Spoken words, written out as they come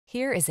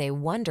Here is a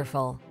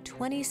wonderful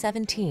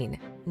 2017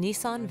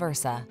 Nissan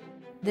Versa.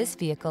 This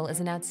vehicle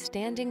is an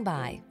outstanding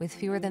buy with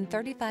fewer than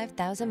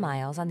 35,000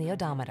 miles on the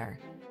odometer.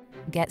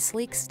 Get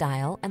sleek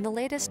style and the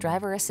latest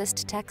driver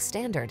assist tech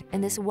standard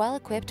in this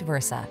well-equipped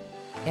Versa.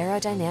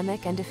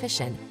 Aerodynamic and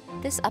efficient,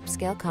 this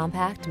upscale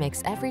compact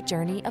makes every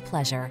journey a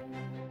pleasure.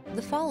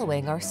 The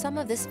following are some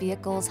of this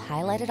vehicle's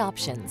highlighted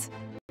options: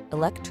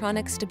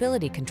 electronic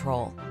stability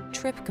control,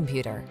 trip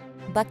computer,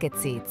 bucket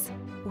seats,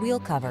 wheel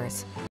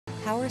covers,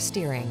 power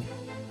steering.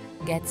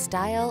 Get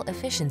style,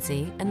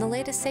 efficiency, and the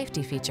latest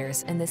safety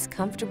features in this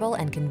comfortable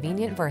and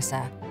convenient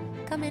Versa.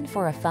 Come in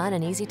for a fun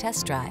and easy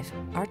test drive.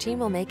 Our team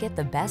will make it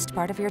the best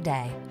part of your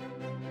day.